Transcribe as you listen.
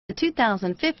The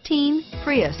 2015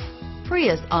 Prius.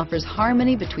 Prius offers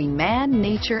harmony between man,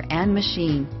 nature, and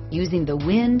machine. Using the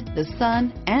wind, the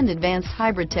sun, and advanced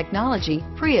hybrid technology,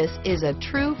 Prius is a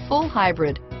true full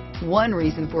hybrid. One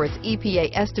reason for its EPA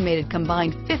estimated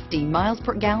combined 50 miles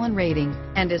per gallon rating,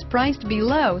 and is priced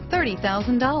below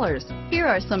 $30,000. Here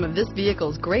are some of this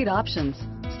vehicle's great options: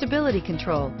 stability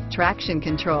control, traction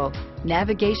control,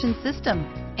 navigation system,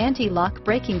 anti-lock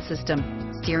braking system,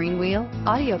 steering wheel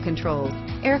audio controls,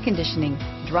 air conditioning,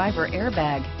 driver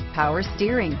airbag, power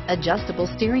steering, adjustable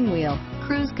steering wheel,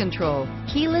 cruise control,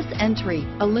 keyless entry,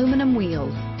 aluminum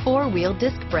wheels, four-wheel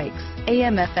disc brakes,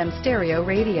 AM/FM stereo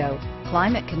radio,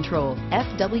 climate control,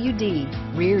 FWD,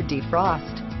 rear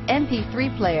defrost,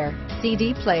 MP3 player,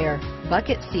 CD player,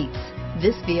 bucket seats.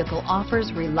 This vehicle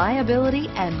offers reliability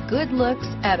and good looks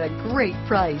at a great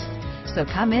price. So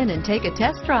come in and take a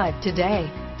test drive today.